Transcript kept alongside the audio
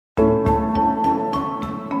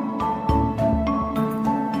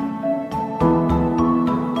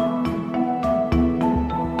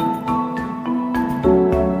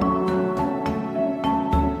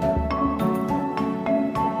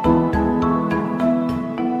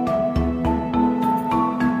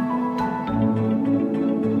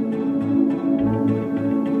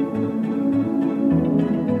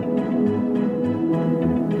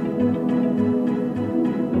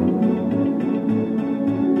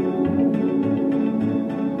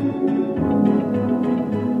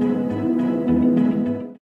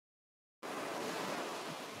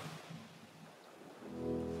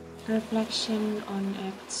Reflection on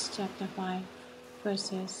Acts chapter 5,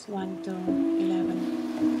 verses 1 to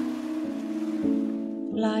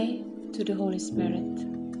 11. Life to the Holy Spirit.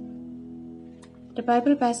 The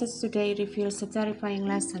Bible passage today reveals a terrifying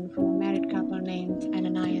lesson from a married couple named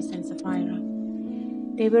Ananias and Sapphira.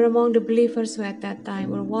 They were among the believers who at that time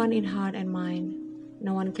were one in heart and mind.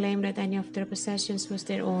 No one claimed that any of their possessions was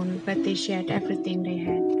their own, but they shared everything they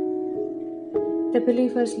had. The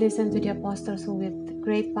believers listened to the apostles who with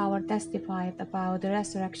great power testified about the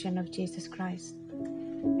resurrection of Jesus Christ.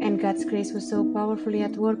 And God's grace was so powerfully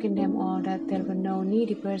at work in them all that there were no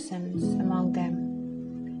needy persons among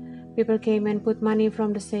them. People came and put money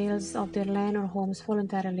from the sales of their land or homes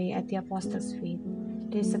voluntarily at the apostles' feet.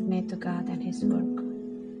 They submit to God and His work.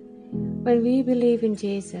 When we believe in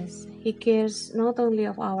Jesus, He cares not only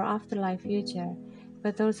of our afterlife future,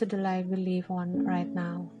 but also the life we live on right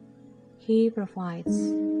now. He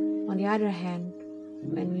provides. On the other hand,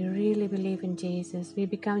 when we really believe in Jesus, we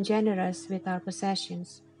become generous with our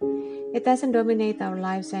possessions. It doesn't dominate our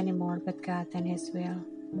lives anymore, but God and His will.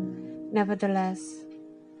 Nevertheless,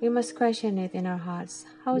 we must question it in our hearts.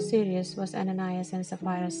 How serious was Ananias and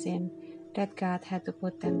Sapphira's sin that God had to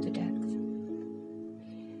put them to death?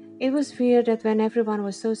 It was feared that when everyone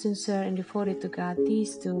was so sincere and devoted to God,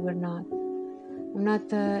 these two were not. I'm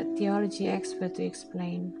not a theology expert to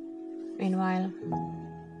explain. Meanwhile,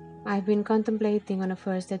 I've been contemplating on a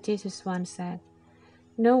verse that Jesus once said,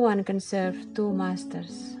 "No one can serve two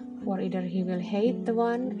masters, for either he will hate the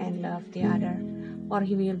one and love the other, or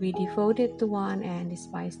he will be devoted to one and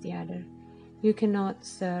despise the other. You cannot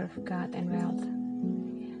serve God and wealth."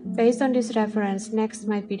 Based on this reference, next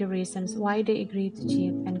might be the reasons why they agreed to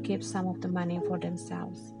cheat and keep some of the money for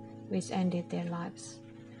themselves, which ended their lives.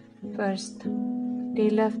 First,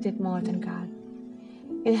 they loved it more than God.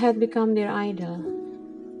 It had become their idol.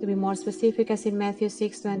 To be more specific, as in Matthew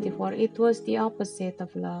 6:24, it was the opposite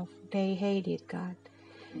of love. They hated God.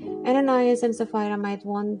 Ananias and Sapphira might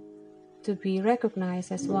want to be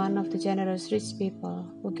recognized as one of the generous rich people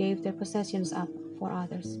who gave their possessions up for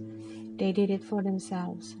others. They did it for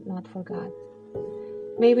themselves, not for God.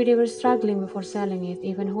 Maybe they were struggling before selling it,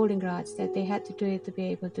 even holding grudge that they had to do it to be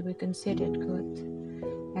able to be considered good.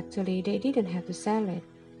 Actually, they didn't have to sell it,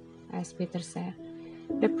 as Peter said.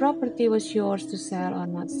 The property was yours to sell or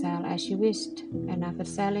not sell as you wished, and after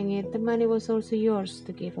selling it, the money was also yours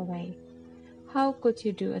to give away. How could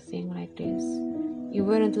you do a thing like this? You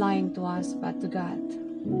weren't lying to us, but to God.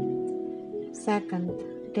 Second,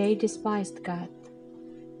 they despised God.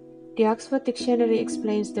 The Oxford Dictionary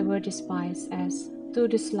explains the word despise as to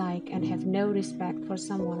dislike and have no respect for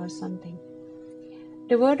someone or something.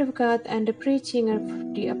 The Word of God and the preaching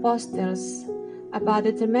of the apostles about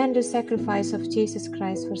the tremendous sacrifice of Jesus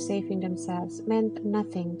Christ for saving themselves meant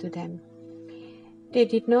nothing to them. They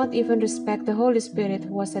did not even respect the Holy Spirit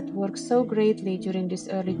who was at work so greatly during this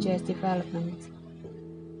early church development.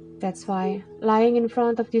 That's why lying in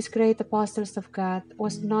front of these great apostles of God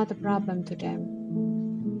was not a problem to them.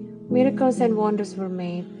 Miracles and wonders were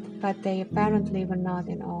made, but they apparently were not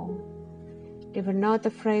in awe. They were not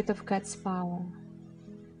afraid of God's power.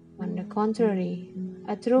 On the contrary,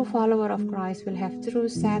 a true follower of Christ will have true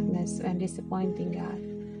sadness when disappointing God.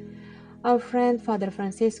 Our friend Father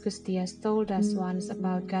Franciscus Diaz told us once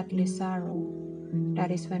about godly sorrow.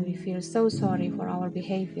 That is when we feel so sorry for our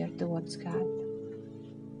behavior towards God.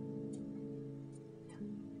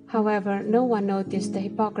 However, no one noticed the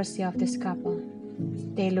hypocrisy of this couple.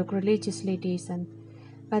 They look religiously decent,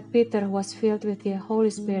 but Peter, who was filled with the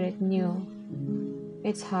Holy Spirit, knew.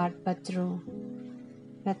 It's hard but true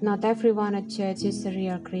that not everyone at church is a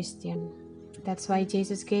real Christian. That's why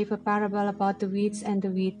Jesus gave a parable about the weeds and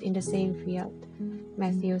the wheat in the same field.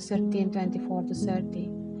 Matthew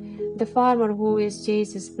 13:24-30. The farmer, who is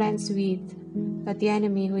Jesus, plants wheat, but the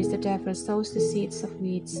enemy, who is the devil, sows the seeds of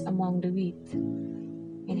weeds among the wheat.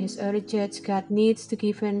 In His early church, God needs to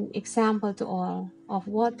give an example to all of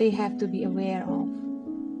what they have to be aware of.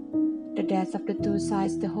 The death of the two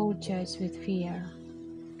sides the whole church with fear.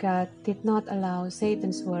 God did not allow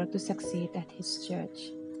Satan's work to succeed at His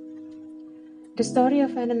church. The story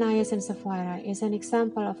of Ananias and Sapphira is an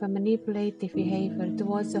example of a manipulative behavior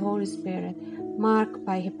towards the Holy Spirit marked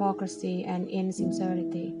by hypocrisy and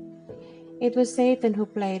insincerity. It was Satan who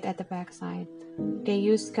played at the backside. They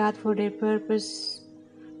used God for their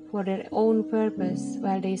own purpose,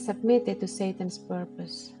 while they submitted to Satan's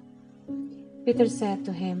purpose. Peter said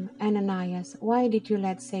to him, "Ananias, why did you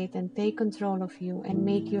let Satan take control of you and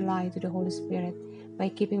make you lie to the Holy Spirit by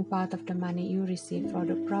keeping part of the money you received for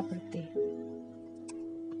the property?"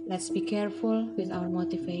 Let's be careful with our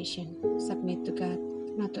motivation. Submit to God,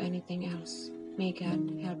 not to anything else. May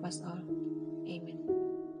God help us all. Amen.